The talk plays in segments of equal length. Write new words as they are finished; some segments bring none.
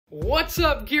What's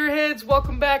up, Gearheads?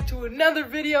 Welcome back to another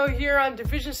video here on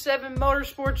Division 7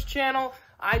 Motorsports channel.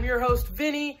 I'm your host,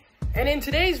 Vinny, and in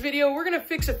today's video, we're gonna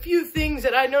fix a few things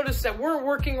that I noticed that weren't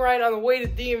working right on the way to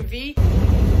DMV.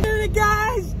 Here it,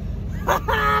 guys!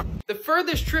 The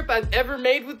furthest trip I've ever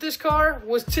made with this car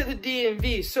was to the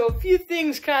DMV, so a few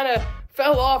things kind of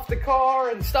fell off the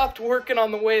car and stopped working on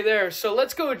the way there. So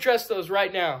let's go address those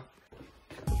right now.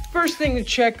 First thing to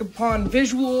check upon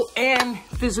visual and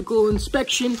physical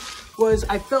inspection was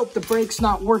I felt the brakes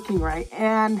not working right,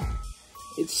 and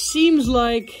it seems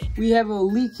like we have a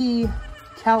leaky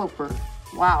caliper.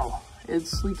 Wow,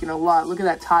 it's leaking a lot. Look at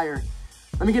that tire.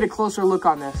 Let me get a closer look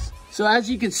on this. So as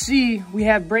you can see, we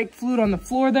have brake fluid on the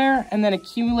floor there and then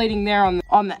accumulating there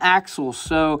on the axle.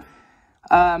 So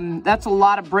that's a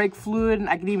lot of brake fluid, and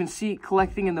I can even see it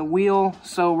collecting in the wheel.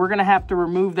 So we're gonna have to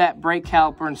remove that brake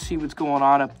caliper and see what's going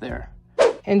on up there.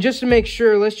 And just to make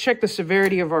sure, let's check the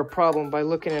severity of our problem by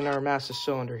looking at our master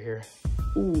cylinder here.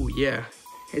 Ooh, yeah.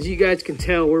 As you guys can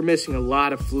tell, we're missing a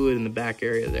lot of fluid in the back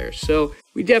area there. So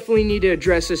we definitely need to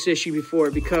address this issue before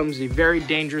it becomes a very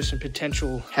dangerous and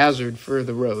potential hazard for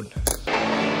the road.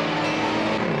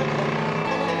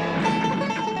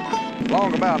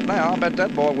 Long about now, I bet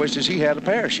that boy wishes he had a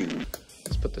parachute.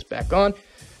 Let's put this back on.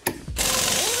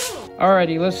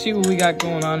 Alrighty, let's see what we got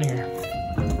going on here.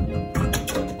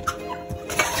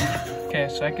 Okay,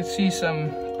 so I can see some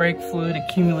brake fluid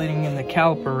accumulating in the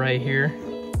caliper right here.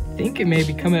 I think it may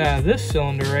be coming out of this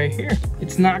cylinder right here.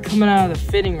 It's not coming out of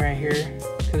the fitting right here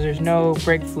because there's no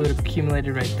brake fluid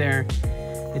accumulated right there.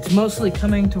 It's mostly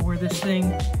coming to where this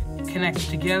thing connects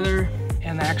together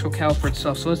and the actual caliper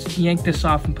itself. So let's yank this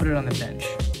off and put it on the bench.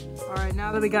 All right,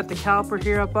 now that we got the caliper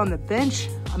here up on the bench,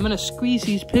 I'm gonna squeeze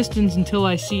these pistons until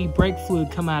I see brake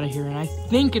fluid come out of here. And I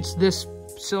think it's this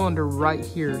cylinder right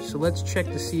here. So let's check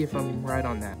to see if I'm right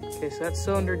on that. Okay, so that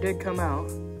cylinder did come out.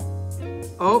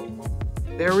 Oh,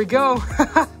 there we go.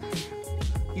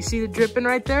 You see the dripping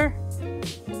right there?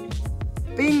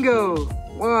 Bingo.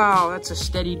 Wow, that's a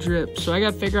steady drip. So I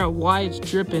gotta figure out why it's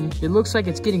dripping. It looks like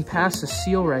it's getting past the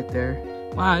seal right there.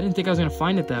 Wow, I didn't think I was gonna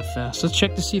find it that fast. Let's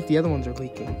check to see if the other ones are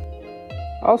leaking.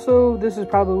 Also, this is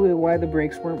probably why the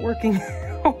brakes weren't working.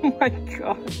 Oh my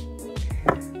God.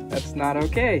 That's not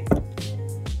okay.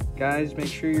 Guys, make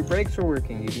sure your brakes are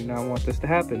working. You do not want this to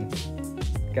happen.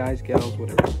 Guys, gals,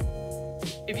 whatever.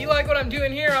 If you like what I'm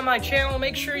doing here on my channel,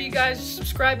 make sure you guys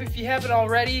subscribe if you haven't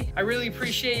already. I really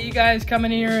appreciate you guys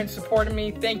coming here and supporting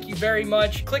me. Thank you very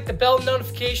much. Click the bell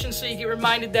notification so you get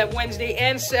reminded that Wednesday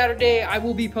and Saturday I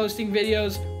will be posting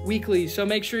videos weekly. So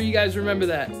make sure you guys remember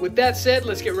that. With that said,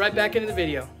 let's get right back into the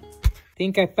video. I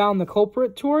think I found the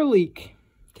culprit to our leak.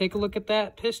 Take a look at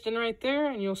that piston right there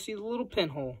and you'll see the little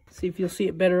pinhole. See if you'll see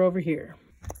it better over here.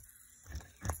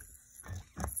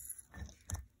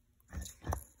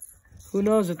 Who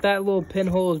knows if that little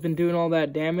pinhole has been doing all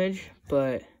that damage,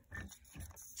 but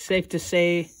safe to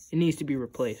say it needs to be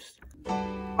replaced.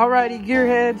 Alrighty,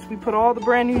 Gearheads, we put all the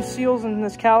brand new seals in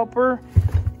this caliper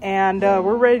and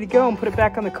we're ready to go and put it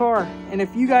back on the car. And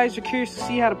if you guys are curious to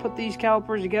see how to put these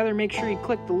calipers together, make sure you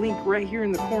click the link right here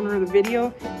in the corner of the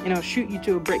video and I'll shoot you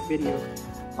to a brake video.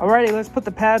 Alrighty, let's put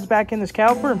the pads back in this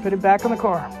caliper and put it back on the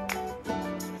car.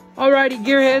 Alrighty,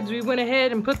 Gearheads, we went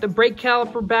ahead and put the brake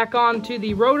caliper back onto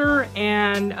the rotor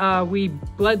and we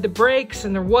bled the brakes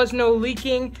and there was no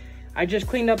leaking. I just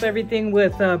cleaned up everything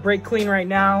with brake clean right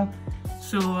now.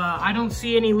 So I don't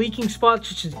see any leaking spots,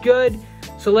 which is good.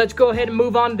 So let's go ahead and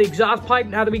move on to the exhaust pipe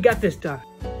now that we got this done.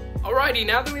 Alrighty,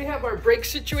 now that we have our brake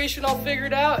situation all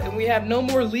figured out and we have no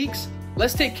more leaks,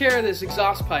 let's take care of this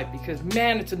exhaust pipe because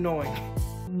man, it's annoying.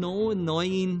 No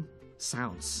annoying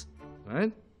sounds,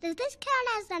 right? Does this count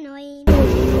as annoying?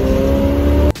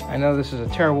 I know this is a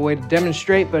terrible way to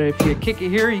demonstrate, but if you kick it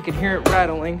here, you can hear it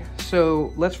rattling.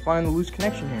 So let's find the loose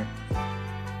connection here.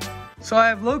 So I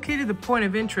have located the point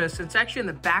of interest. It's actually on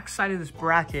the back side of this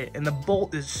bracket and the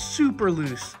bolt is super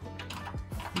loose.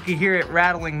 You can hear it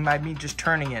rattling by me just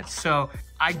turning it. So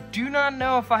I do not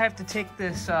know if I have to take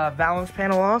this valance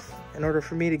panel off in order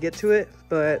for me to get to it,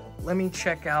 but let me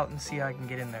check out and see how I can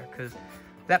get in there because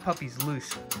that puppy's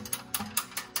loose.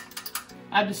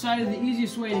 I've decided the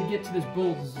easiest way to get to this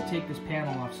bolt is to take this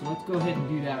panel off, so let's go ahead and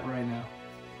do that right now.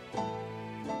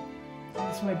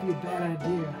 This might be a bad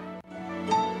idea.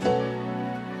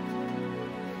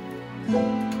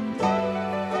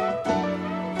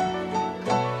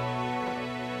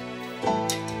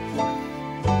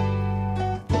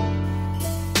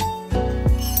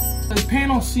 The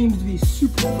panel seems to be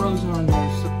super frozen on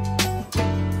there, so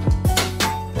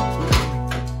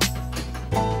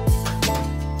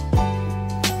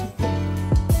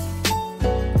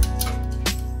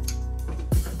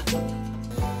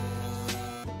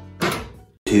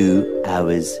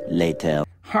hours later.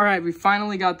 All right, we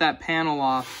finally got that panel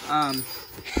off.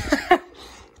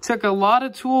 Took a lot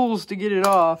of tools to get it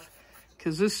off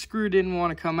because this screw didn't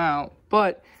want to come out,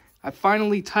 but I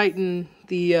finally tightened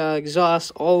the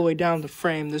exhaust all the way down the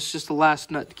frame. This is just the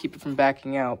last nut to keep it from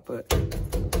backing out, but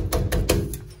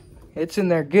it's in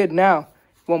there good now.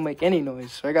 It won't make any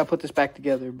noise, so I gotta put this back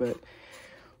together, but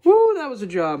woo, that was a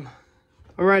job.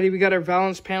 Alrighty, we got our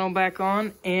valance panel back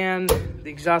on, and the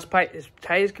exhaust pipe is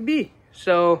tight as can be,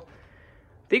 so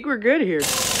I think we're good here.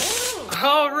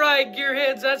 All right,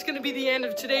 Gearheads, that's going to be the end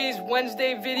of today's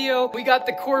Wednesday video. We got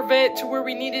the Corvette to where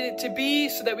we needed it to be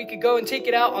so that we could go and take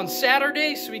it out on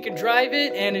Saturday so we could drive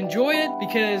it and enjoy it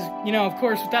because, you know, of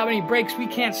course, without any brakes, we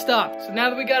can't stop. So now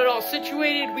that we got it all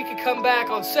situated, we could come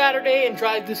back on Saturday and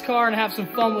drive this car and have some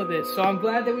fun with it. So I'm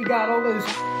glad that we got all those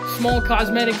small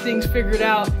cosmetic things figured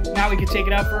out. Now we can take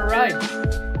it out for a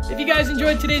ride. If you guys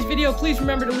enjoyed today's video, please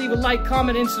remember to leave a like,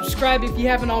 comment, and subscribe if you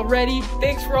haven't already.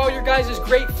 Thanks for all your guys'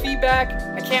 great feedback.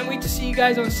 I can't wait to see you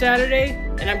guys on Saturday.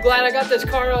 And I'm glad I got this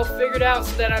car all figured out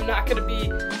so that I'm not going to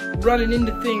be running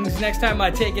into things next time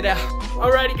I take it out.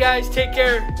 Alrighty guys, take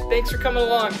care. Thanks for coming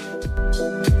along.